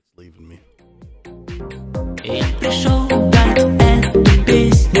И пришел на эту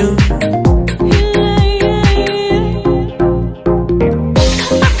песню.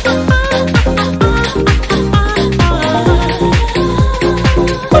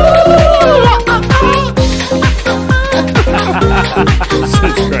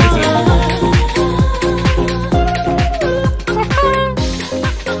 That's crazy.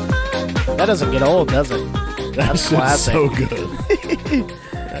 That doesn't get old, does it? That's classic. So good.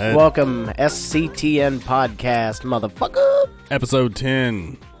 Welcome, SCTN Podcast, motherfucker. Episode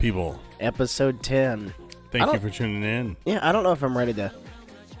 10, people. Episode 10. Thank you for tuning in. Yeah, I don't know if I'm ready to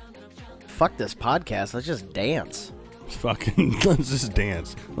fuck this podcast. Let's just dance. Fucking, let's just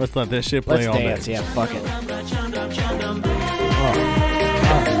dance. Let's let that shit play Let's all dance, day. yeah, fuck it.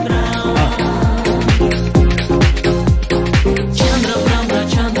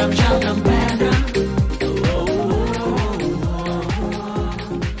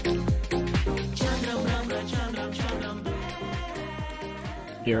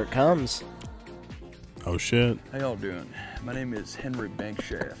 Here it comes. Oh shit. How y'all doing? My name is Henry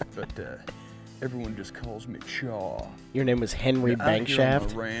Bankshaft, but everyone just calls me Chaw. Your name was Henry Out here on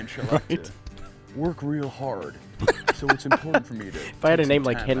Bankshaft. my ranch, I like to work real hard, so it's important for me to. If I had a name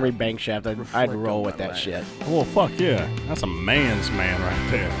like Henry Bankshaft, I'd roll with that shit. Well, fuck yeah. That's a man's man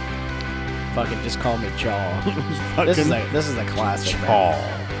right there. Fucking just call me Chaw. Fucking This is a classic, man.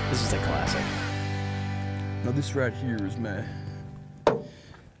 Chaw. This is a classic. Now this right here is my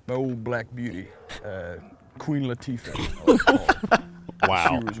old black beauty, Queen Latifah. Wow.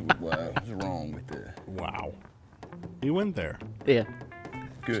 She was what was wrong with the. Wow. You went there. Yeah.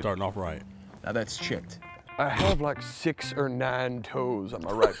 Good. Starting off right. Now that's checked. I have like 6 or 9 toes on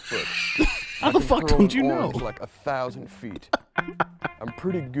my right foot. How the fuck don't you know? Like 1,000 feet. I'm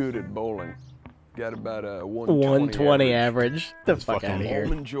pretty good at bowling. Got about a 120 120 average. The fuck fucking out of here.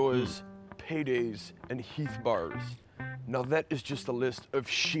 Almond Joys, Paydays, and Heath bars. Now that is just a list of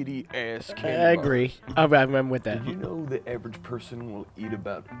shitty ass candy I agree. I'm with that. Bars. You know the average person will eat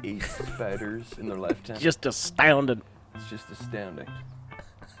about 8 spiders in their lifetime? Just astounded. It's just astounding.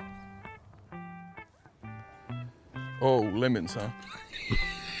 Oh, lemons, huh?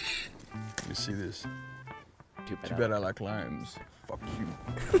 Let me see this. Too bad I like limes. Fuck you.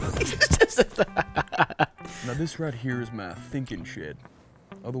 Now this right here is my thinking shed.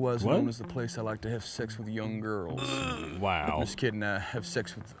 Otherwise What? known as the place I like to have sex with young girls. Wow. Just kidding, I have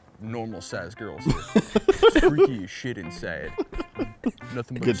sex with normal sized girls. Freaky as shit inside.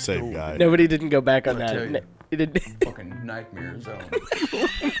 Nothing but Good a save, stove. guy. Nobody didn't go back on I tell that. you. It didn't. Fucking nightmare zone.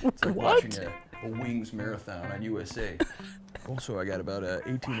 It's like watching a Wings marathon on USA. Also, I got about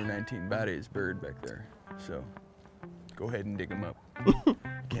 18 or 19 bodies buried back there. So, go ahead and dig them up.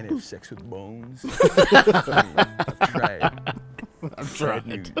 Can't have sex with bones. I've tried. I've Bad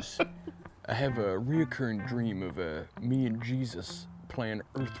news. I have a reoccurring dream of me and Jesus playing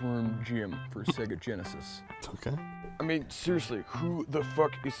Earthworm Jim for Sega Genesis. Okay. I mean, seriously, who the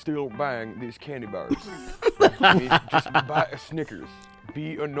fuck is still buying these candy bars? I mean, just buy a Snickers.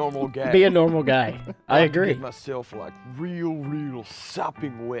 Be a normal guy. Be a normal guy. I like to agree. Get myself like real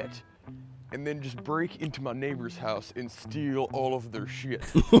sopping wet, and then just break into my neighbor's house and steal all of their shit.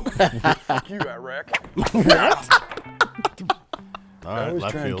 Fuck you, Iraq. All I right, always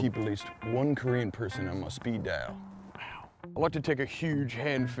left try and field. keep at least one Korean person on my speed dial. I like to take a huge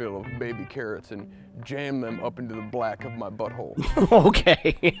handful of baby carrots and jam them up into the black of my butthole.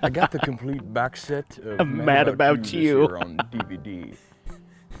 Okay. I got the complete box set of I'm Mad About this You. year on DVD.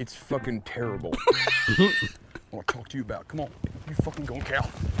 It's fucking terrible. I want to talk to you about. Come on, you fucking go, Cal.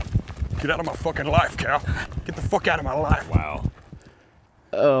 Get out of my fucking life, Cal. Get the fuck out of my life. Wow.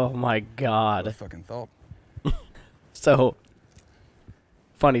 Oh my I God. fucking thought. So,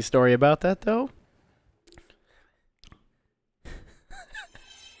 funny story about that though.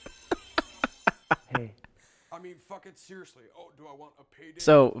 Hey. I mean, fuck it, seriously. Oh, do I want a payday?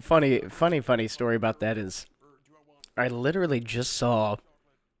 So funny story about that is, I literally just saw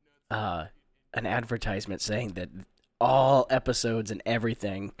an advertisement saying that all episodes and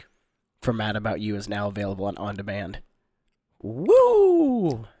everything from Mad About You is now available on demand.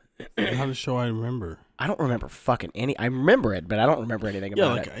 Woo! How to show I remember. I don't remember fucking any. I remember it, but I don't remember anything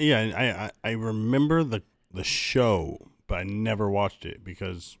about it. I remember the show, but I never watched it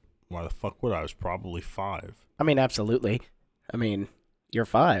because why the fuck would I? I was probably 5. I mean, absolutely. I mean, you're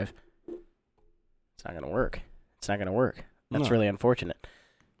 5. It's not gonna work. It's not gonna work. That's No. really unfortunate.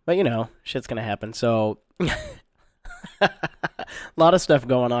 But you know, shit's gonna happen. So, a lot of stuff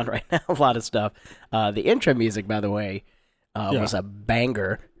going on right now. A lot of stuff. The intro music, by the way, was a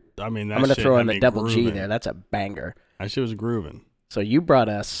banger. I mean, that I'm gonna shit throw had in the me double G grooving. there. That's a banger. That shit was grooving. So you brought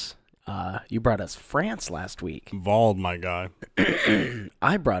us You brought us France last week. Vald, my guy.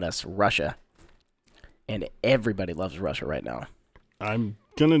 I brought us Russia. And everybody loves Russia right now. I'm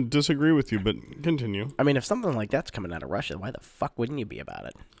gonna disagree with you, but continue. I mean, if something like that's coming out of Russia, why the fuck wouldn't you be about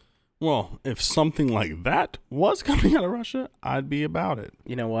it? Well, if something like that was coming out of Russia, I'd be about it.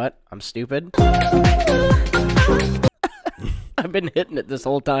 You know what? I'm stupid. I've been hitting it this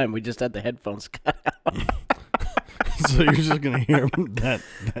whole time. We just had the headphones cut out. So you're just gonna hear that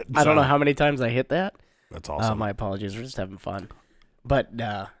I don't know sound. how many times I hit that. That's awesome. My apologies. We're just having fun. But,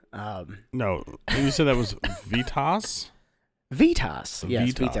 No, you said that was Vitas? Vitas.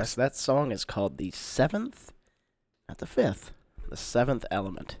 Yes, Vitas. Vitas. That song is called The Seventh, not the Fifth, The Seventh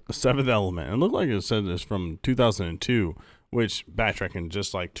Element. The Seventh Element. It looked like it said this from 2002, which, backtracking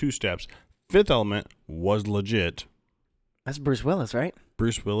just like 2 steps, Fifth Element was legit. That's Bruce Willis, right?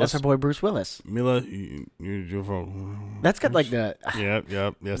 Bruce Willis. That's our boy Bruce Willis. Mila, you're from... That's got like the Yep.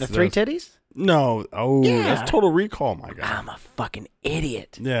 Yes, the it 3 does. titties? No. Oh, Yeah. that's Total Recall, my guy. I'm a fucking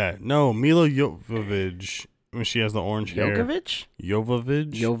idiot. Yeah. No, Mila Jovovich, when she has the orange hair. Jokovic?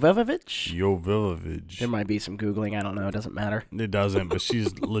 Jovovich? Jovovich? Jovovich. There might be some Googling. I don't know. It doesn't matter. It doesn't, but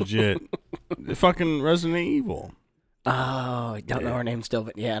she's legit. Fucking Resident Evil. Oh, I don't know her name still,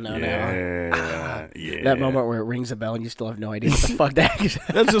 but yeah, no. Yeah. That moment where it rings a bell and you still have no idea what the fuck that is.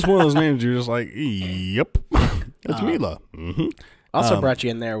 That's just one of those names you're just like, yep. That's Mila. Mm-hmm. Also brought you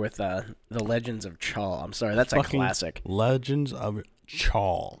in there with The Legends of Chaw. I'm sorry, that's a Fucking classic. Legends of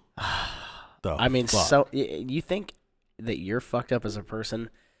Chaw. I mean, so you think that you're fucked up as a person?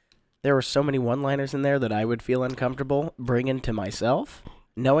 There were so many one-liners in there that I would feel uncomfortable bringing to myself,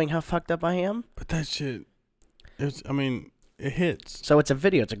 knowing how fucked up I am. But that shit, it hits. So it's a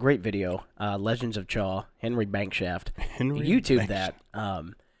video. It's a great video. Legends of Chaw, Henry Bankshaft. YouTube that.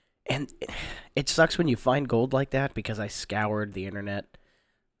 And it sucks when you find gold like that because I scoured the internet,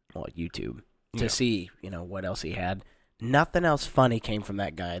 well, YouTube, to see, what else he had. Nothing else funny came from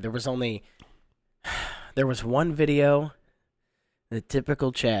that guy. There was one video, the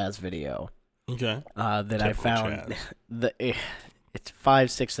typical Chaz video. Okay. That Typical I found. Chaz. It's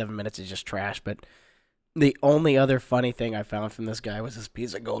 5, 6, 7 minutes. It's just trash. But the only other funny thing I found from this guy was this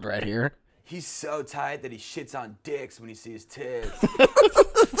piece of gold right here. He's so tight that he shits on dicks when he sees tits.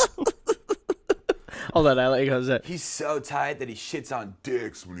 Hold on, I like how's that? He's so tight that he shits on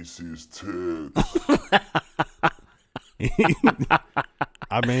dicks when he sees tits.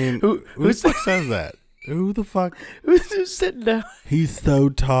 I mean, Who the fuck says that? Who the fuck? Who's sitting down? He's so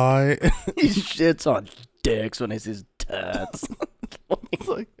tight. He shits on dicks when he sees tits.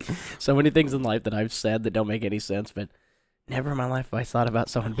 So many things in life that I've said that don't make any sense, but never in my life have I thought about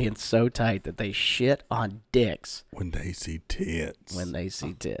someone being so tight that they shit on dicks When they see tits. when they see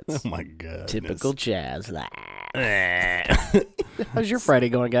Oh tits. my god. Typical Chaz. How's your Friday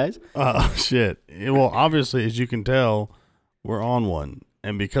going, guys? Oh shit. Well, obviously, as you can tell, we're on one,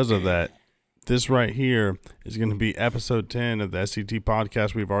 and because of that, this right here is going to be episode 10 of the SCT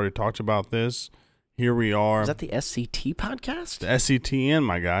podcast. We've already talked about this. Here we are. Is that the SCT podcast? The SCTN,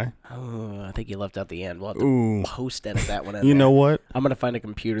 my guy. Oh, I think you left out the end. We'll have to Ooh. post edit that one in You there. know what? I'm going to find a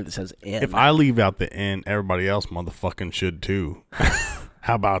computer that says N. If I leave out the N, everybody else motherfucking should too.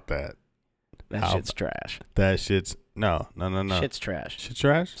 How about that? that shit's trash. That shit's no. Shit's trash. Shit's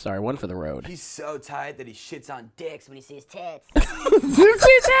trash? Sorry, one for the road. He's so tight that he shits on dicks when he sees tits.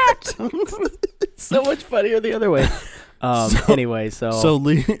 So much funnier the other way. Anyway, So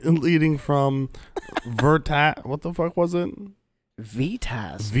leading from Vertat, what the fuck was it?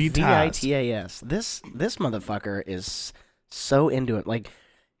 Vitas. Vitas. Vitas. This motherfucker is so into it. Like,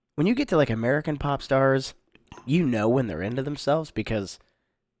 when you get to like American pop stars, you know when they're into themselves because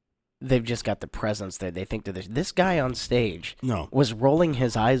they've just got the presence there. They think that this guy on stage No. was rolling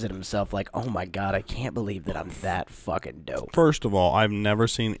his eyes at himself like, oh my God, I can't believe that I'm that fucking dope. First of all, I've never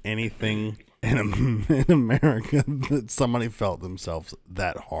seen anything in America that somebody felt themselves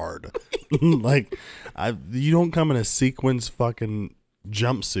that hard. Like, you don't come in a sequins fucking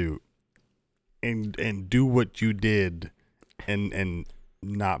jumpsuit and do what you did and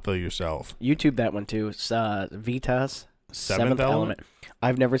not feel yourself. YouTube that one too. It's, Vitas. Seventh Element?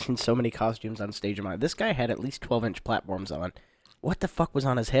 I've never seen so many costumes on stage in my life. This guy had at least 12-inch platforms on. What the fuck was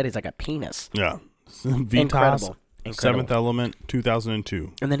on his head? He's like a penis. Yeah. Incredible. Seventh Element,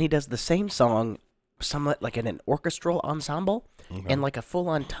 2002. And then he does the same song, somewhat like in an orchestral ensemble, and like a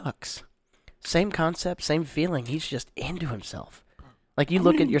full-on tux. Same concept, same feeling. He's just into himself. Like, you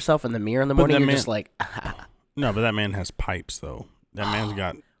look at yourself in the mirror in the morning, that you're man- just like, No, but that man has pipes, though. That man's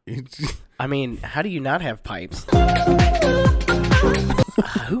got... I mean, how do you not have pipes?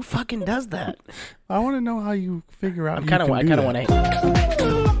 Who fucking does that? I want to know how you figure out I kind of want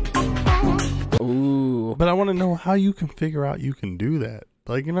to. But I want to know how you can figure out you can do that.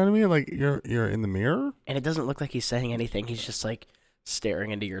 Like, you know what I mean? Like, you're in the mirror? And it doesn't look like he's saying anything. He's just like staring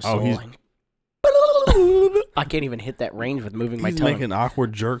into your Oh, soul. he's- and- I can't even hit that range with moving my He's tongue. making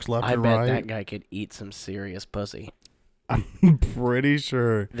awkward jerks left I and bet right. that guy could eat some serious pussy. I'm pretty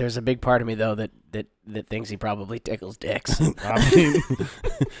sure. There's a big part of me though that thinks he probably tickles dicks. I mean,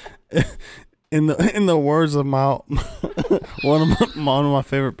 in the words of one of my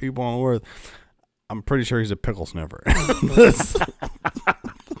favorite people on the earth, I'm pretty sure he's a pickle sniffer. I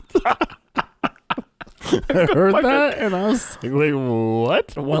heard that and I was like, wait,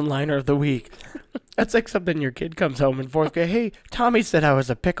 what? One-liner of the week. That's like something your kid comes home in fourth grade. Hey, Tommy said I was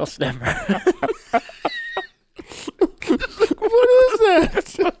a pickle sniffer. What is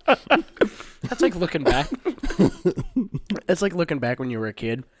that? That's like looking back. It's like looking back when you were a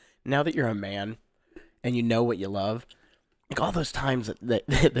kid. Now that you're a man and you know what you love, like all those times that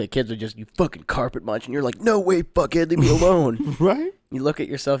the kids would just, you fucking carpet munch, and you're like, no way, fuckhead, leave me alone. Right? You look at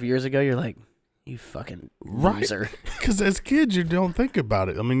yourself years ago, you're like, you fucking loser. Because as kids, you don't think about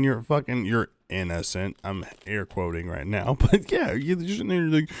it. I mean, you're innocent. I'm air quoting right now, but yeah, you're sitting there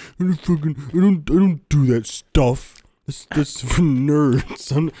like, I don't do that stuff. That's for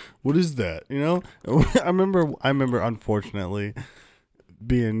nerds. What is that? You know? I remember. Unfortunately,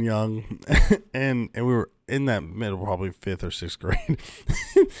 being young, and we were in that middle, probably 5th or 6th grade,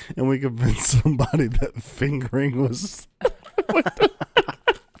 and we convinced somebody that fingering was.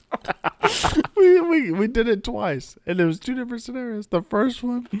 We did it twice, and it was 2 different scenarios. The first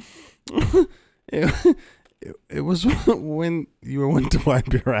one, it was when you went to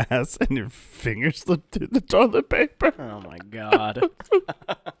wipe your ass and your finger slipped through the toilet paper. Oh my god.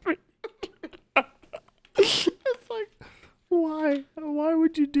 It's like, why? Why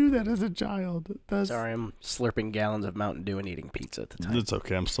would you do that as a child? That's, Sorry, I'm slurping gallons of Mountain Dew and eating pizza at the time. It's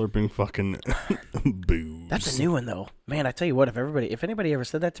okay. I'm slurping fucking booze. That's a new one though. Man, I tell you what, if anybody ever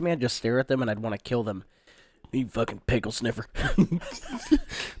said that to me, I'd just stare at them and I'd want to kill them. You fucking pickle sniffer.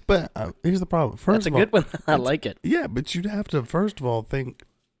 But here's the problem. First That's a of all, good one. I like it. yeah, but you'd have to first of all think,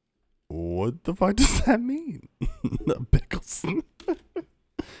 what the fuck does that mean? The pickles.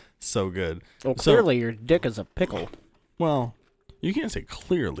 So good. Well, So- clearly your dick is a pickle. Well, you can't say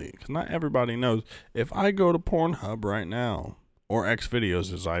clearly because not everybody knows. If I go to Pornhub right now, or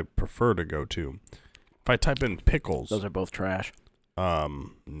Xvideos as I prefer to go to, if I type in pickles, Those are both trash.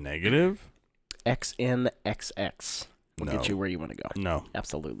 negative? XNXX will No. get you where you want to go. No,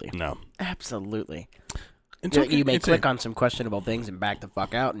 Absolutely. no. Absolutely. It's You, okay. you may It's click on some questionable things and back the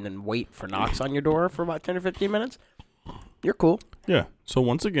fuck out and then wait for knocks on your door for about 10 or 15 minutes. You're cool. Yeah. So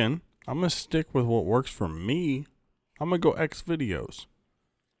once again, I'm gonna stick with what works for me. I'm gonna go Xvideos.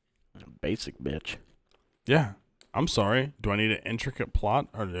 Basic bitch. Yeah. I'm sorry. Do I need an intricate plot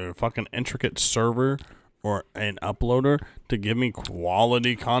or a fucking intricate server or an uploader to give me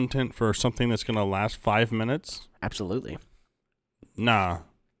quality content for something that's going to last 5 minutes? Absolutely. Nah.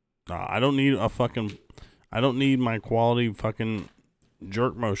 I don't need I don't need my quality fucking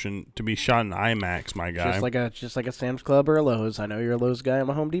jerk motion to be shot in IMAX, my guy. Just like a Sam's Club or a Lowe's. I know you're a Lowe's guy. I'm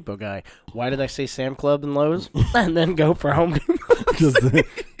a Home Depot guy. Why did I say Sam Club and Lowe's and then go for Home Depot? Because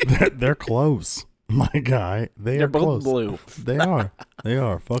they're close. My guy, They're are both close. blue. They are. They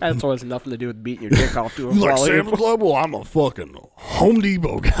are. Fucking. That's what has nothing to do with beating your dick off to a You like quality. Sam's Club? Well, I'm a fucking Home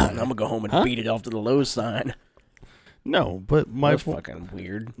Depot guy. I'm gonna go home and beat it off to the Lowe's sign. No, but my That's fucking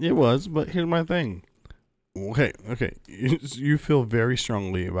weird. it was. But here's my thing. Okay. You feel very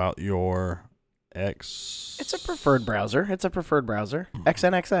strongly about your X. It's a preferred browser.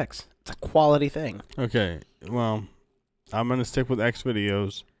 XNXX. It's a quality thing. Okay. Well, I'm gonna stick with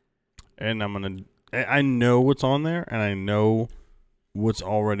Xvideos, and I know what's on there, and I know what's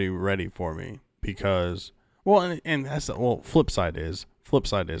already ready for me because, well, and that's flip side is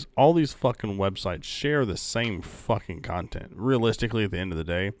all these fucking websites share the same fucking content. Realistically, at the end of the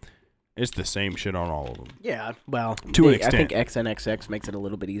day, it's the same shit on all of them. Yeah, well, To an I think extent. XNXX makes it a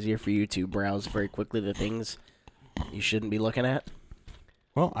little bit easier for you to browse very quickly the things you shouldn't be looking at.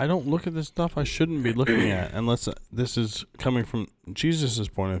 Well, I don't look at this stuff I shouldn't be looking at unless this is coming from Jesus'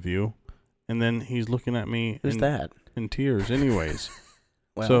 point of view, and then he's looking at me Who's that? in tears anyways.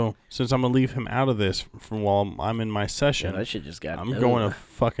 Well, So since I'm gonna leave him out of this from while I'm in my yeah, session, that shit just got. I'm going to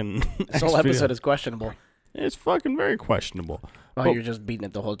fucking. This whole episode is questionable. It's fucking very questionable. Oh, Well- you're just beating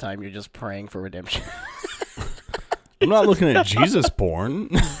it the whole time. You're just praying for redemption. I'm not looking at Jesus porn.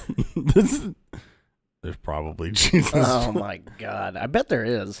 This is, There's probably Jesus. Oh my God, I bet there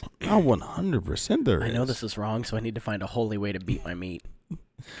is. Oh, 100% there is. I know this is wrong, so I need to find a holy way to beat my meat.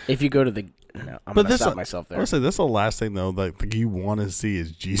 If you go to the, no, I'm But gonna this, stop myself there. Honestly, that's the last thing though. Like you want to see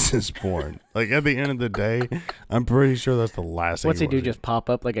is Jesus porn. Like at the end of the day, I'm pretty sure that's the last thing. What's he do? wanna see. Just pop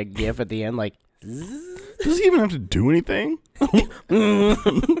up like a GIF at the end, like. Does he even have to do anything?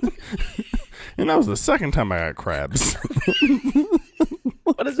 And that was the second time I got crabs.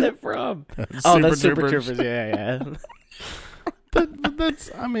 What is that from? Super That's Super Troopers. Troopers. Yeah. But that's,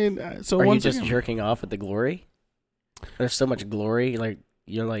 I mean, so Are you once just again, jerking off at the glory? There's so much glory. Like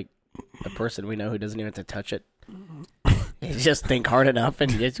you're like a person we know who doesn't even have to touch it. You just think hard enough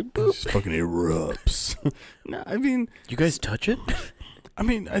and just boop. just fucking erupts. No, I mean, You guys touch it?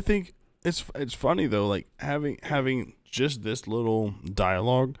 I think it's funny though. Like having just this little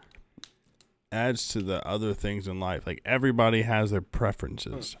dialogue adds to the other things in life. Like everybody has their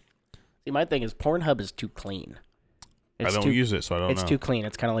preferences. See, my thing is Pornhub is too clean. I don't use it, so I don't know. It's too clean.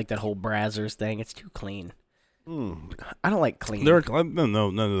 It's kind of like that whole Brazzers thing. It's too clean. I don't like clean. No.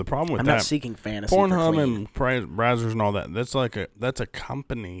 The problem with I'm that, not seeking fantasy. Pornhub for and browsers and all that. That's a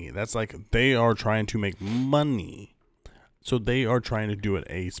company. That's like they are trying to make money, so they are trying to do it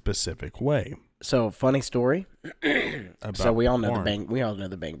a specific way. So funny story. So we all know porn. We all know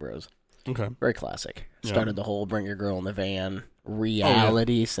the Bang Bros. Okay. Very classic. Yeah. Started the whole bring your girl in the van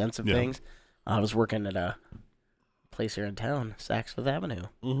reality sense of Yeah. things. I was working at a place here in town, Saks Fifth Avenue.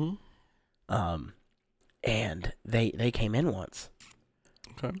 Mm-hmm. And they came in once.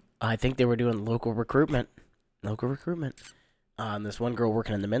 Okay. I think they were doing local recruitment. This one girl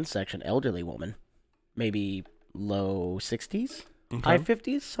working in the men's section, elderly woman, maybe low 60s, Okay. high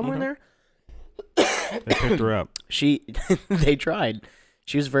 50s, somewhere in there. They picked her up. They tried.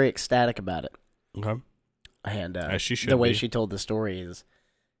 She was very ecstatic about it. Okay. And As she should the way be. she told the story is,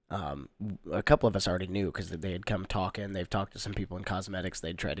 a couple of us already knew because they had come talking. They've talked to some people in cosmetics.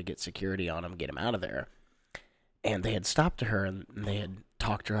 They'd tried to get security on him, get him out of there. And they had stopped to her and they had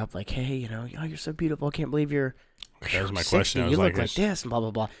talked her up like, hey, oh, you're so beautiful. I can't believe you're That was my 60. question. I was You like, look like is- this and blah,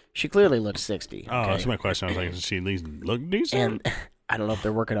 blah, blah. She clearly looked 60. Oh, okay? that's my question. I was like, does she at least look decent? And I don't know if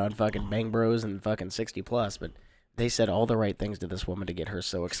they're working on fucking Bang Bros and fucking 60 plus, but they said all the right things to this woman to get her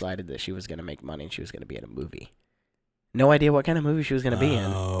so excited that she was going to make money and she was going to be in a movie. No idea what kind of movie she was going to be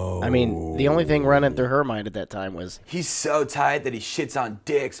in. I mean, the only thing running through her mind at that time was, He's so tight that he shits on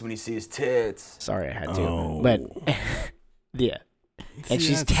dicks when he sees tits. sorry, I had to. Oh. But, yeah. And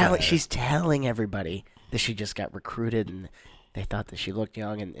See, that's sad. she's telling everybody that she just got recruited and they thought that she looked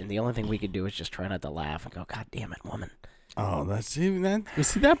young. And the only thing we could do is just try not to laugh and go, God damn it, woman. Oh, that's even that.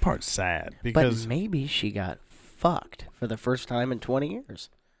 See, that part's sad because But maybe she got fucked for the first time in 20 years.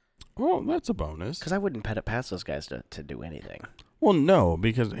 well, that's a bonus. Because I wouldn't pet it past those guys to do anything. Well, no,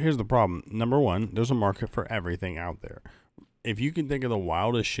 because here's the problem. Number one, there's a market for everything out there. If you can think of the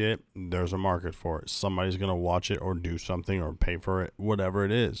wildest shit, there's a market for it. Somebody's gonna watch it or do something or pay for it, whatever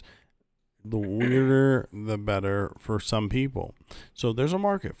it is. The weirder, the better for some people. So there's a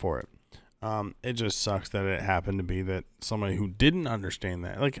market for it. It just sucks that it happened to be that somebody who didn't understand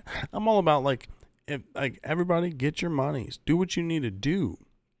that. Like, I'm all about everybody get your monies, do what you need to do,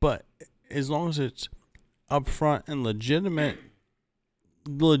 but as long as it's upfront and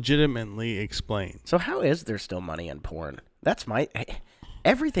legitimately explained. So how is there still money in porn? That's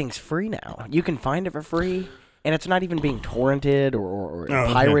everything's free now. You can find it for free, and it's not even being torrented or Oh,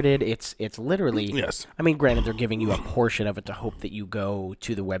 okay. pirated. It's literally. Yes. I mean, granted, they're giving you a portion of it to hope that you go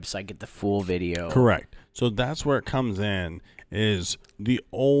to the website, get the full video. Correct. So that's where it comes in, is the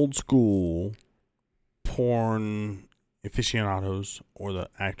old school porn aficionados or the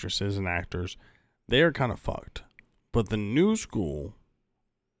actresses and actors, they are kind of fucked. But the new school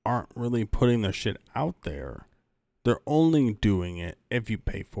aren't really putting their shit out there. They're only doing it if you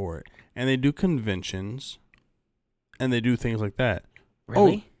pay for it. And they do conventions and they do things like that.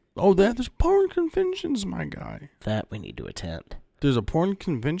 Really? Oh, there's porn conventions, my guy. That we need to attend. There's a porn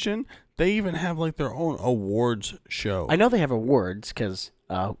convention. They even have like their own awards show. I know they have awards because,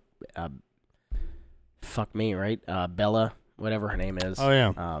 fuck me, right? Bella, whatever her name is. Oh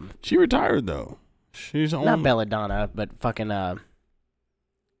yeah. She retired though. She's on. Not Belladonna, but fucking.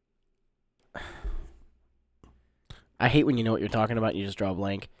 I hate when you know what you're talking about and you just draw a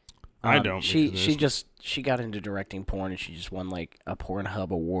blank. I don't, She because she got into directing porn and she just won like a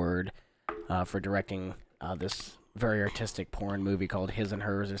Pornhub award for directing this very artistic porn movie called His and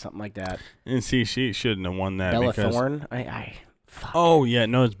Hers or something like that. And see, she shouldn't have won that. Bella because, Thorne. Fuck. Oh yeah,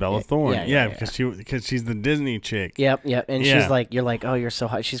 no, it's Bella Yeah, Thorne. yeah, Yeah, yeah, because she's the Disney chick. Yep. And Yeah. she's like, you're like, oh, you're so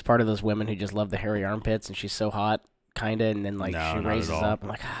hot. She's part of those women who just love the hairy armpits and she's so hot, kinda. And then like No, she not at raises all. up. I'm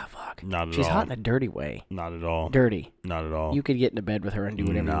like, fuck. fuck. Not at She's all. hot in a dirty way. Not at all. Dirty. Not at all. You could get into bed with her and do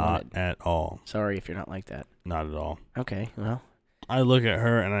whatever you Not wanted. at all. Sorry if you're not like that. Not at all. Okay, well. I look at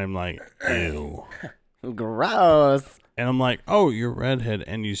her and I'm like, ew. Gross. And I'm like, oh, you're redhead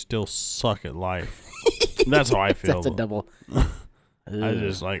and you still suck at life. That's how I feel. That's a double. I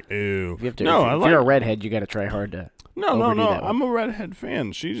just like, ew. If you have to, No, if, I if like. you're a redhead, you got to try hard to. No. overdo that one. I'm a redhead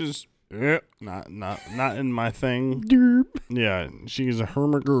fan. She just not in my thing. Yeah, she's a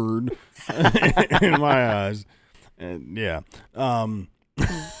hermagird in my eyes. And yeah. I'm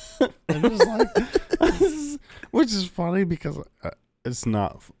just like, which is funny because it's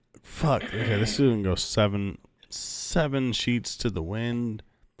not. Fuck. Okay, this shouldn't go seven sheets to the wind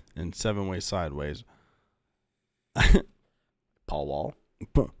and 7 ways sideways. Paul Wall.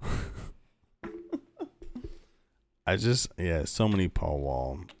 But I just, so many Paul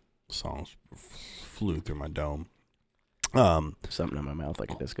Wall songs flew through my dome. Something in my mouth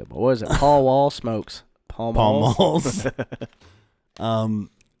like a disco ball. What is it? Paul Wall smokes. Paul Paul Malls. Malls.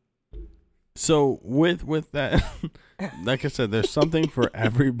 So with that, like I said, there's something for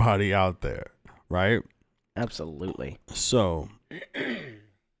everybody out there, right? Absolutely. So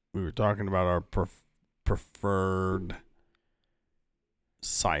we were talking about our preferred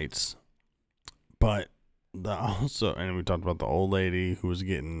sites, but and we talked about the old lady who was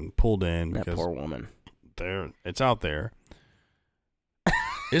getting pulled in That because poor woman. it's out there.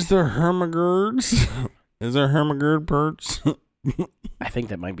 Is there hermagirds? Is there hermagird perts? I think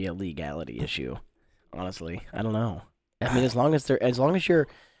that might be a legality issue. Honestly, I don't know. I mean, as long as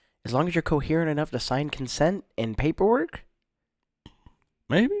you're coherent enough to sign consent and paperwork,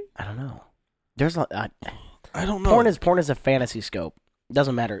 Maybe. I don't know. There's a I don't know. porn is a fantasy scope.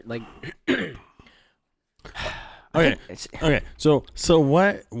 Doesn't matter. Like, Okay. Okay. So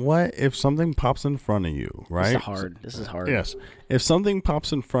what if something pops in front of you, right? This is hard. Yes. If something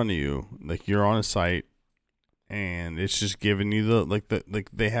pops in front of you, like you're on a site and it's just giving you the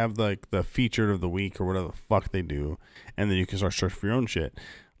they have the featured of the week or whatever the fuck they do, and then you can start searching for your own shit.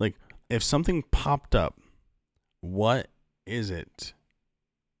 Like if something popped up, what is it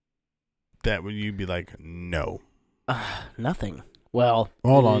that would you be like, no? Nothing. Well,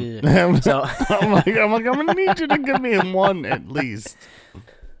 Hold on. So I'm gonna need you to give me one at least.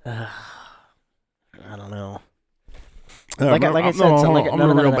 I don't know. I'm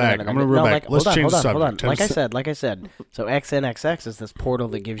gonna reel back. I'm gonna reel back. Let's change the subject. Hold on. Like I said. So XNXX is this portal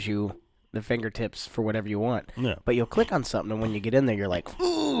that gives you the fingertips for whatever you want. Yeah. But you'll click on something, and when you get in there, you're like,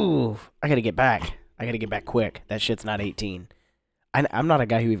 ooh, I gotta get back. I gotta get back quick. That shit's not 18. I'm not a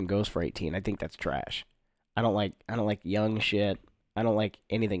guy who even goes for 18. I think that's trash. I don't like young shit. I don't like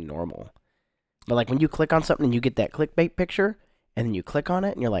anything normal. But like when you click on something and you get that clickbait picture, and then you click on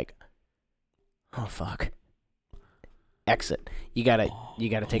it and you're like, oh fuck. Exit. You gotta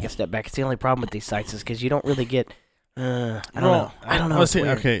take a step back. It's the only problem with these sites is because you don't really get. I don't know. Let's It's see.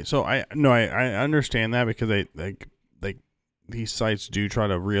 weird. Okay, so I understand that because they these sites do try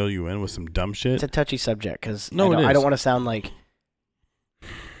to reel you in with some dumb shit. It's a touchy subject because No, it I is. don't want to sound like.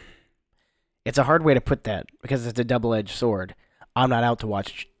 It's a hard way to put that because it's a double-edged sword. I'm not out to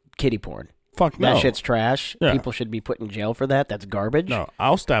watch kiddie porn. Fuck no. That shit's trash. Yeah. People should be put in jail for that. That's garbage. No,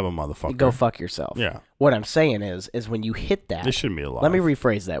 I'll stab a motherfucker. Go fuck yourself. Yeah, What I'm saying is when you hit that. this shouldn't be alive. Let me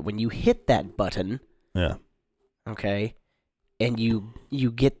rephrase that. When you hit that button, Yeah. okay, and you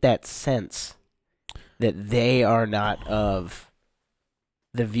get that sense that they are not of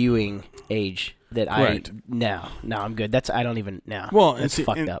the viewing age that Right. I'm good. I don't even Well, that's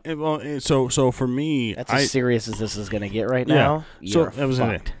fucked up. So for me, That's as serious as this is gonna get right Yeah. now. So You're that was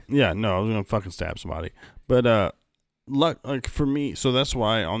fucked. it. Yeah, no, I was gonna fucking stab somebody. But like for me, so that's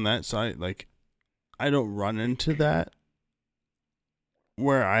why on that site, like, I don't run into that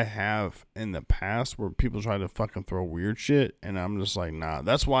where I have in the past where people try to fucking throw weird shit, and I'm just like, nah.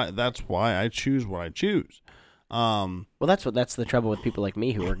 That's why I choose what I choose. Well, that's the trouble with people like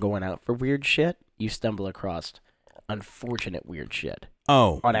me who are going out for weird shit. You stumble across unfortunate weird shit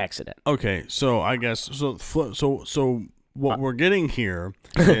Oh, on accident. okay. So I guess so. What we're getting here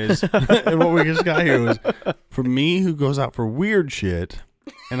is what we just got here was for me who goes out for weird shit,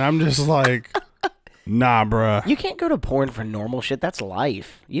 and I'm just like, nah, bruh. You can't go to porn for normal shit. That's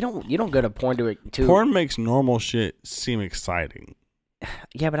life. You don't go to porn to Porn makes normal shit seem exciting.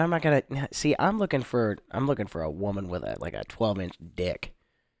 Yeah, but I'm not gonna see. I'm looking for a woman with a 12-inch dick,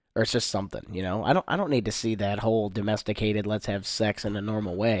 or it's just something. You know, I don't need to see that whole domesticated. Let's have sex in a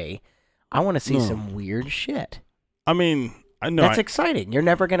normal way. I want to see some weird shit. I mean, I know That's exciting. You're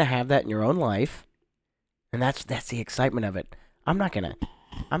never gonna have that in your own life, and that's the excitement of it. I'm not gonna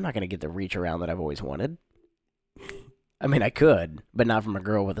get the reach around that I've always wanted. I mean, I could, but not from a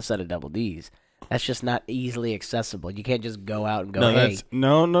girl with a set of double D's. That's just not easily accessible. You can't just go out and go, No, hey, that's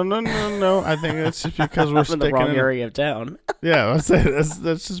no. I think that's just because we're I'm in the sticking wrong in area of town. Yeah, I say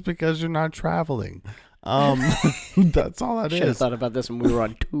that's just because you're not traveling. That's all that Should have is. thought about this when we were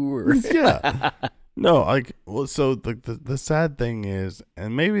on tour. Yeah. No, like, well, so the sad thing is,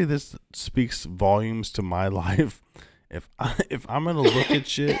 and maybe this speaks volumes to my life. If I'm gonna look at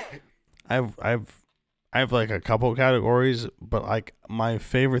shit, I have like a couple categories, but like my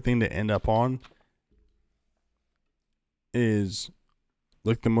favorite thing to end up on is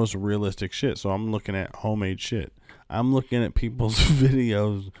like the most realistic shit. So I'm looking at homemade shit. I'm looking at people's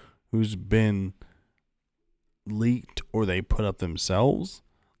videos who's been leaked or they put up themselves.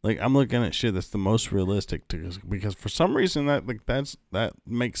 Like, I'm looking at shit that's the most realistic because for some reason that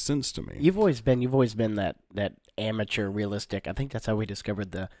makes sense to me. You've always been that amateur realistic. I think that's how we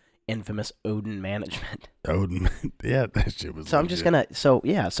discovered the infamous Odin management. Odin, yeah, that shit was. So I'm just legit. gonna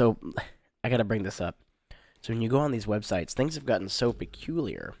so I gotta bring this up. So when you go on these websites, things have gotten so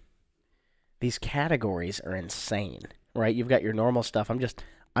peculiar. These categories are insane, right? You've got your normal stuff.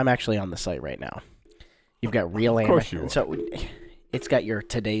 I'm actually on the site right now. You've got real Of course you are. So it's got your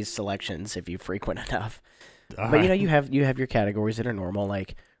today's selections if you frequent enough. All But right. you have your categories that are normal,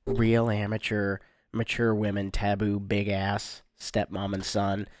 like real amateur, mature women, taboo, big ass, stepmom and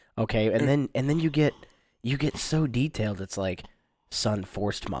son. Okay, and then you get so detailed. It's like son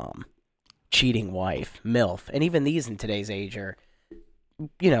forced mom, cheating wife, MILF, and even these in today's age are,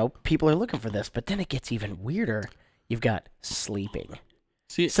 people are looking for this. But then it gets even weirder. You've got sleeping.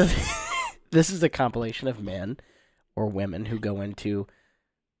 See, So this is a compilation of men or women who go into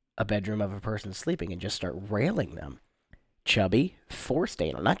a bedroom of a person sleeping and just start railing them. Chubby, forced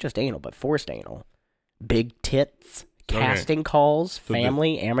anal, not just anal, but forced anal. Big tits, casting calls, So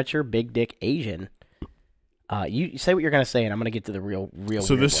family, amateur, big dick, Asian. You say what you're gonna say, and I'm gonna get to the real. So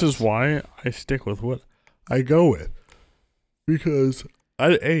weird this ones. is why I stick with what I go with, because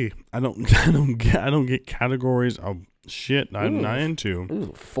I don't get categories of shit I'm Ooh. not into.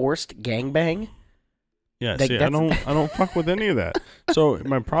 Ooh, forced gangbang. Yeah, Like, see, I that's- don't fuck with any of that. So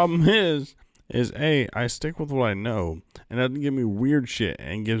my problem is I stick with what I know, and that doesn't give me weird shit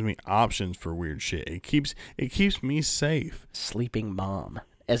and gives me options for weird shit. It keeps me safe. Sleeping mom.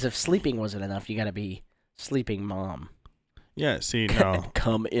 As if sleeping wasn't enough, you gotta be sleeping mom. Yeah, see, no.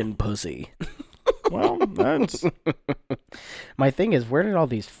 Come in pussy. Well, that's My thing is, where did all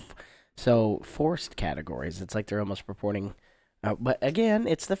these forced categories? It's like they're almost purporting, but again,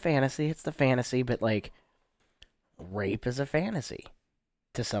 it's the fantasy. But like, rape is a fantasy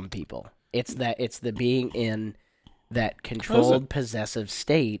to some people. It's the being in that controlled, possessive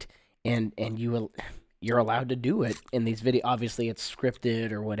state, and you're allowed to do it in these videos. Obviously, it's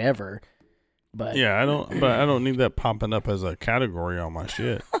scripted or whatever. But yeah, I don't need that popping up as a category on my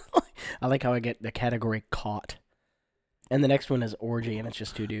shit. I like how I get the category caught. And the next one is orgy, and it's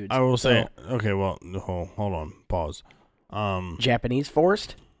just two dudes. I will say, So, okay, well, hold on, pause. Japanese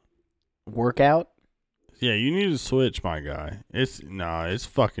forced workout. Yeah, you need to switch, my guy. It's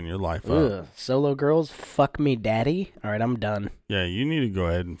fucking your life up. Ugh. Solo girls, fuck me, daddy. All right, I'm done. Yeah, you need to go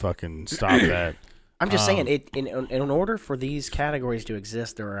ahead and fucking stop that. I'm just saying, in order for these categories to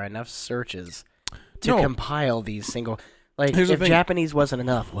exist, there are enough searches to No. compile these single. Like, Here's the if thing. Japanese wasn't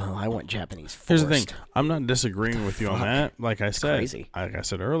enough, well, I want Japanese forced. Here's the thing. I'm not disagreeing with you on Fuck. that. Like I said, crazy. like I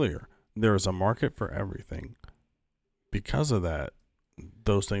said earlier, there is a market for everything. Because of that,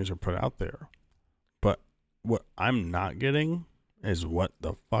 those things are put out there. But what I'm not getting is what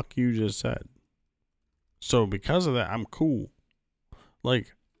the fuck you just said. So because of that, I'm cool.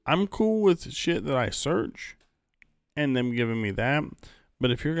 Like, I'm cool with shit that I search and them giving me that.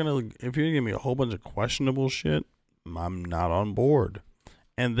 But if you're gonna give me a whole bunch of questionable shit, I'm not on board.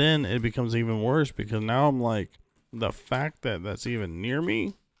 And then it becomes even worse because now I'm like, the fact that that's even near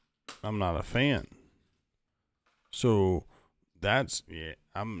me, I'm not a fan. So that's, yeah,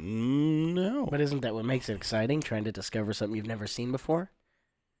 no. But isn't that what makes it exciting? Trying to discover something you've never seen before?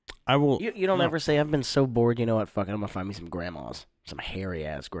 I will. You don't no. ever say, I've been so bored, you know what, fuck it, I'm gonna find me some grandmas. Some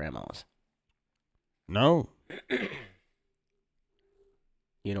hairy-ass grandmas. No.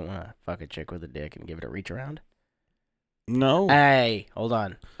 You don't wanna fuck a chick with a dick and give it a reach around? No. Hey, hold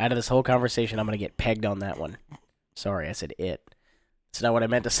on. Out of this whole conversation, I'm gonna get pegged on that one. Sorry, I said it. It's not what I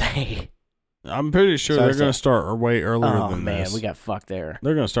meant to say. I'm pretty sure So I they're going said- to start way earlier Oh than man, this. we got fucked there.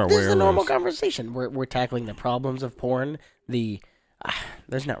 They're going to start This way is a earlier. normal conversation. We're tackling the problems of porn.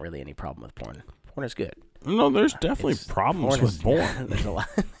 There's not really any problem with porn. Porn is good. No, there's definitely It's- problems porn with is- porn. There's a lot.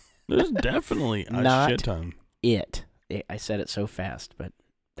 There's definitely a Not- shit ton. I said it so fast, but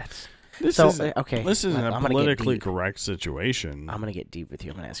that's This So, isn't okay, This isn't I'm a gonna get politically deep. correct situation. I'm gonna get deep with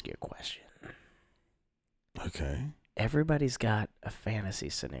you. I'm gonna ask you a question. Okay. Everybody's got a fantasy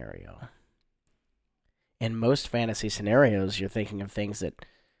scenario. In most fantasy scenarios, you're thinking of things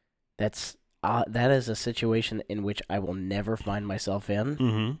that is a situation in which I will never find myself in.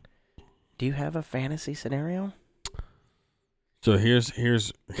 Mm-hmm. Do you have a fantasy scenario? So here's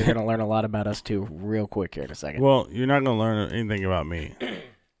You're gonna learn a lot about us too, real quick here in a second. well, you're not gonna learn anything about me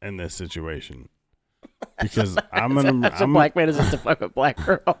in this situation because I'm gonna So black man is just a fucking black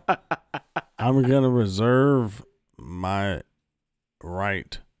girl. I'm gonna reserve my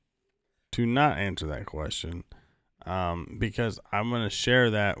right to not answer that question, because I'm gonna share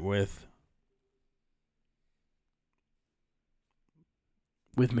that with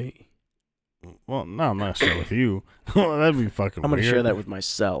me. Well, no, I'm not sure with you. Well, that'd be fucking. I'm gonna weird. share that with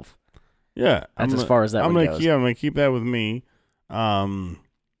myself. Yeah, That's as far as that I'm one gonna, goes. Yeah, I'm gonna keep that with me.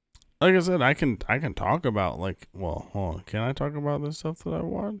 Like I said, I can talk about like. Well, hold on. Can I talk about this stuff that I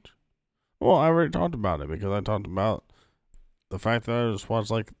watch? Well, I already talked about it because I talked about the fact that I just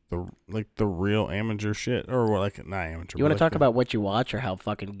watched like the real amateur shit or like not amateur. You want to but, talk like, about what you watch or how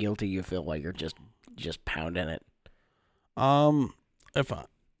fucking guilty you feel while you're just pounding it? if I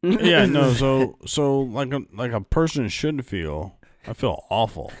yeah no so like a person should feel. I feel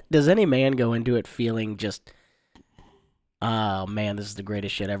awful. Does any man go into it feeling just, oh man, this is the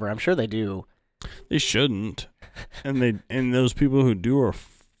greatest shit ever? I'm sure they do. They shouldn't, and those people who do are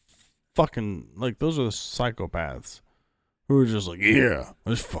fucking like those are the psychopaths who are just like, yeah, I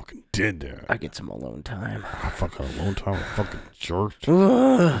just fucking did that. I get some alone time. I fucking alone time. I fucking jerked.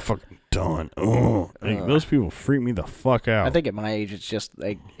 I'm fucking done. Like, those people freak me the fuck out. I think at my age, it's just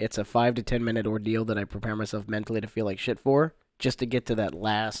like it's a 5 to 10 minute ordeal that I prepare myself mentally to feel like shit for, just to get to that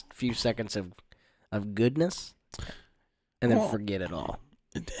last few seconds of goodness, and then Well, forget it all.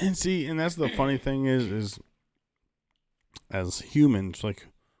 and see, and that's the funny thing is as humans, like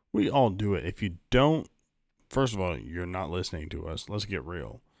we all do it. If you don't, first of all, you're not listening to us. Let's get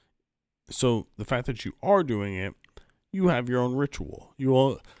real. So the fact that you are doing it, you have your own ritual. You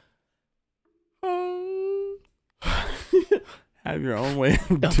all have your own way.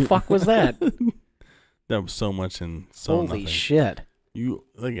 Of The fuck was that? That was so much and so Holy nothing. shit! You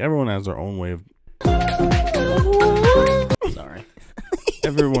like everyone has their own way of. Sorry.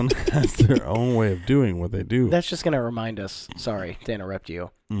 Everyone has their own way of doing what they do. That's just gonna remind us. Sorry to interrupt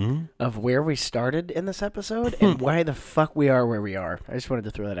you. Mm-hmm. Of where we started in this episode and why the fuck we are where we are. I just wanted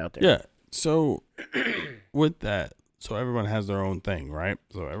to throw that out there. Yeah. So with that, so everyone has their own thing, right?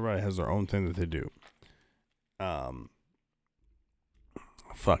 So everybody has their own thing that they do.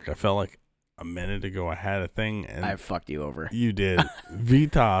 Fuck, I felt like a minute ago I had a thing and I fucked you over. you did.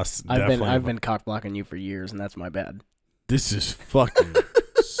 Vitas definitely. I've been cock blocking you for years, and that's my bad. This is fucking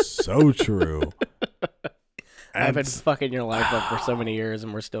so true. I've been And fucking your life up for so many years,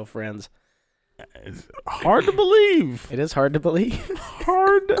 and we're still friends. it's hard to believe. It is hard to believe.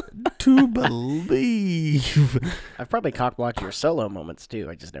 Hard to believe. I've probably cock blocked your solo moments too.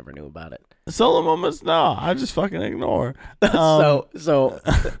 I just never knew about it. Solo moments, no, I just fucking ignore. So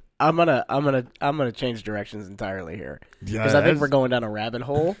I'm gonna change directions entirely here because I think we're going down a rabbit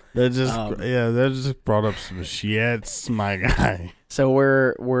hole. That just brought up some shits, my guy. So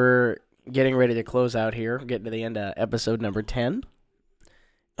we're getting ready to close out here, getting to the end of episode number 10.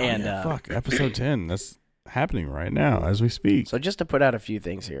 And fuck, episode 10. That's happening right now as we speak. So just to put out a few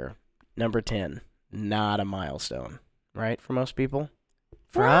things here, number 10, not a milestone, right? For most people,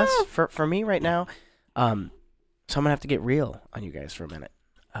 for us, for me right now, so I'm gonna have to get real on you guys for a minute.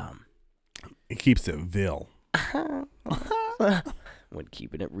 It keeps it vil. When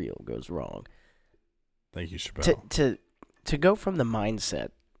keeping it real goes wrong. Thank you, Chappelle. To go from the mindset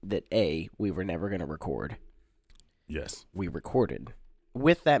that we were never gonna record, Yes. we recorded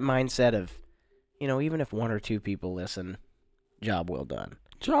with that mindset of, even if 1 or 2 people listen, job well done.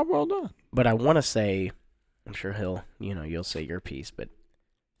 Job well done. But I want to say, I'm sure you'll say your piece, but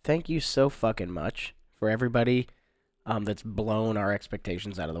thank you so fucking much for everybody that's blown our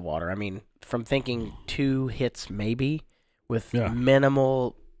expectations out of the water. I mean, from thinking 2 hits maybe with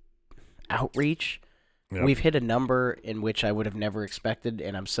minimal outreach, we've hit a number in which I would have never expected,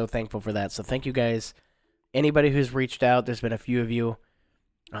 and I'm so thankful for that. So thank you guys. Anybody who's reached out, there's been a few of you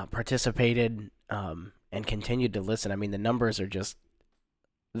participated and continued to listen. I mean, the numbers are just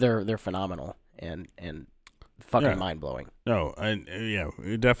they're phenomenal and fucking mind-blowing. No,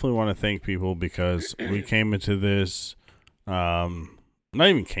 we definitely want to thank people because we came into this, not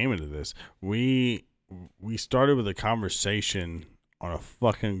even came into this. We started with a conversation on a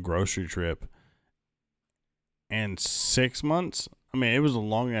fucking grocery trip, and 6 months I mean, it was a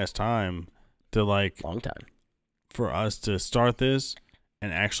long ass time to like Long time. for us to start this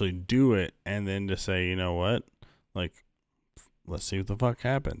and actually do it, and then to say, you know what, like, let's see what the fuck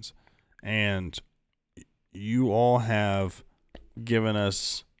happens. And you all have given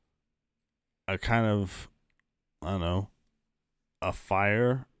us a kind of, I don't know, a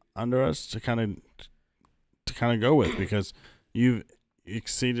fire under us to kind of go with, because you've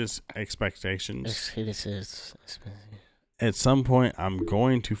exceeded expectations. At some point, I'm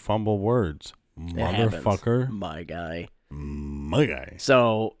going to fumble words, motherfucker. My guy. My guy.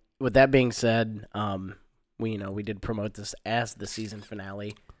 So, with that being said, we did promote this as the season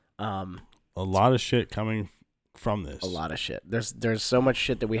finale. A lot of shit coming from this. A lot of shit. There's so much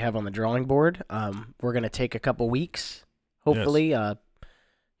shit that we have on the drawing board. We're gonna take a couple weeks, hopefully. Yes.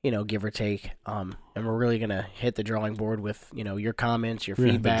 Give or take. And we're really gonna hit the drawing board with your comments, your We're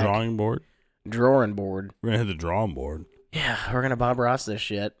gonna hit feedback. the drawing board. Drawing board. We're gonna hit the drawing board. Yeah, we're gonna Bob Ross this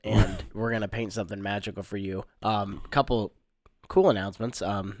shit, and we're gonna paint something magical for you. Couple cool announcements.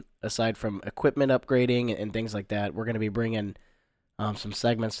 Aside from equipment upgrading and things like that, we're gonna be bringing some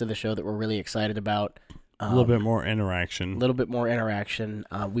segments to the show that we're really excited about. A little bit more interaction.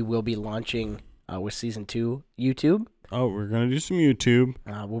 We will be launching with season 2 YouTube. Oh, we're gonna do some YouTube.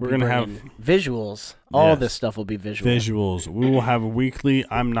 We're gonna have visuals. All Yes. this stuff will be visual. Visuals. We will have a weekly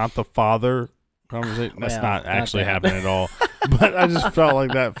 "I'm not the father" conversation. That's Well, not not actually that. happening at all. But I just felt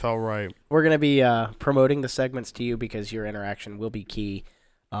like that felt right. We're gonna be promoting the segments to you because your interaction will be key,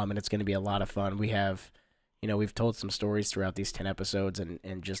 and it's gonna be a lot of fun. We have, we've told some stories throughout these 10 episodes, and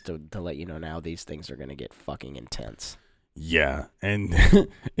just to let you know now, these things are gonna get fucking intense. Yeah, and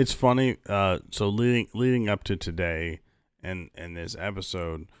it's funny. So leading up to today, and this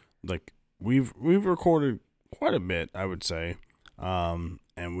episode, like we've recorded quite a bit, I would say,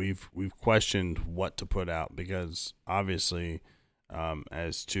 and we've questioned what to put out, because obviously,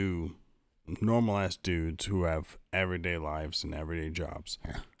 as two normal ass dudes who have everyday lives and everyday jobs,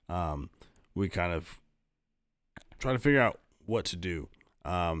 we kind of try to figure out what to do,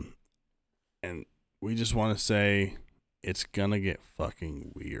 and we just want to say it's gonna get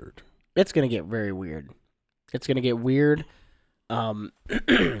fucking weird. It's gonna get very weird. It's gonna get weird,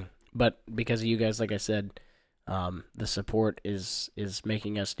 but because of you guys, like I said, the support is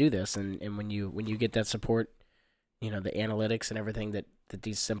making us do this, and when you get that support, the analytics and everything that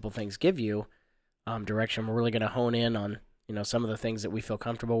these simple things give you, direction. We're really gonna hone in on some of the things that we feel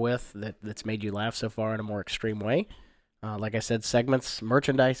comfortable with that's made you laugh so far in a more extreme way. Like I said, segments,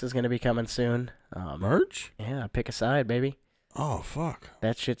 merchandise is gonna be coming soon. Merch? Yeah, pick a side, baby. Oh fuck!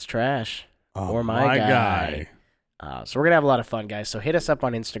 That shit's trash. Oh, Or my guy. So we're going to have a lot of fun, guys. So hit us up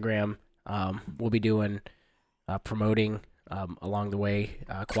on Instagram. We'll be doing promoting along the way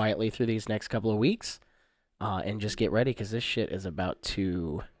quietly through these next couple of weeks. And just get ready, because this shit is about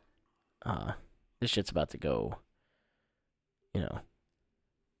to... this shit's about to go,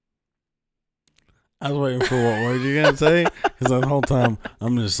 I was waiting for what word you gonna say, because the whole time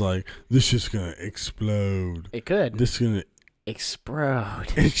I'm just like, this shit's gonna explode. It could. This is gonna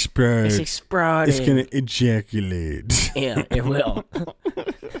Explode. explode. It's exploding. It's gonna ejaculate. Yeah, it will.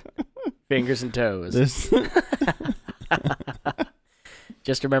 Fingers and toes. This.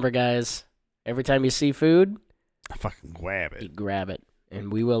 Just remember, guys, every time you see food, I fucking grab you it. grab it.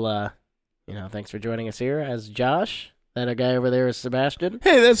 And we will, thanks for joining us here as Josh. That other guy over there is Sebastian.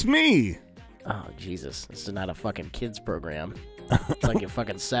 Hey, that's me. Oh, Jesus. This is not a fucking kids program. It's like you're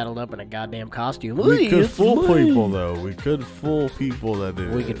fucking saddled up in a goddamn costume. We Hey, could it's fool me. people though. We could fool people that do.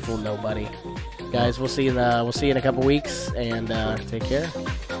 We can fool nobody. Guys, we'll see you in a couple weeks, and take care.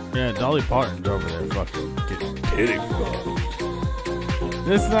 Yeah, Dolly Parton's over there fucking getting titty fucked.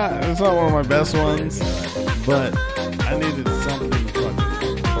 It's not one of my best ones, but I needed something fucking.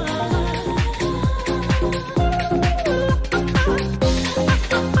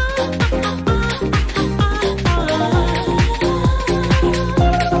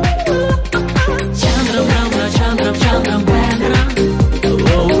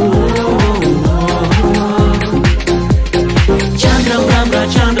 Chandram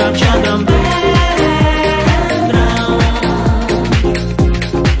Bandra. Chandram Bandra.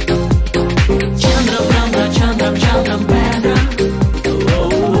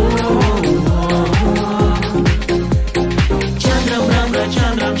 Chandram Bandra.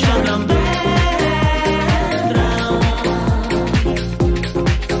 Chandram Bandra.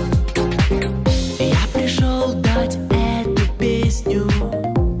 Я пришел дать эту песню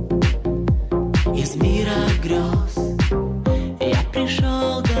из мира грез. Я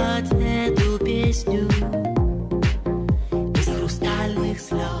пришел дать эту песню из хрустальных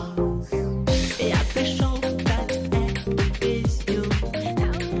слез. Я пришел дать эту песню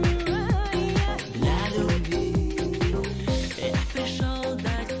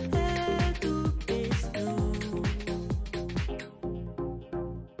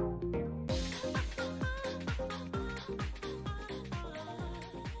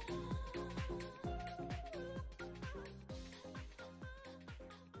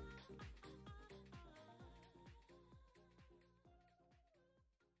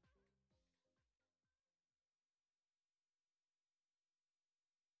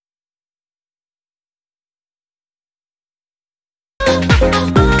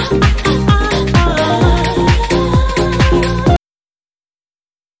oh, oh.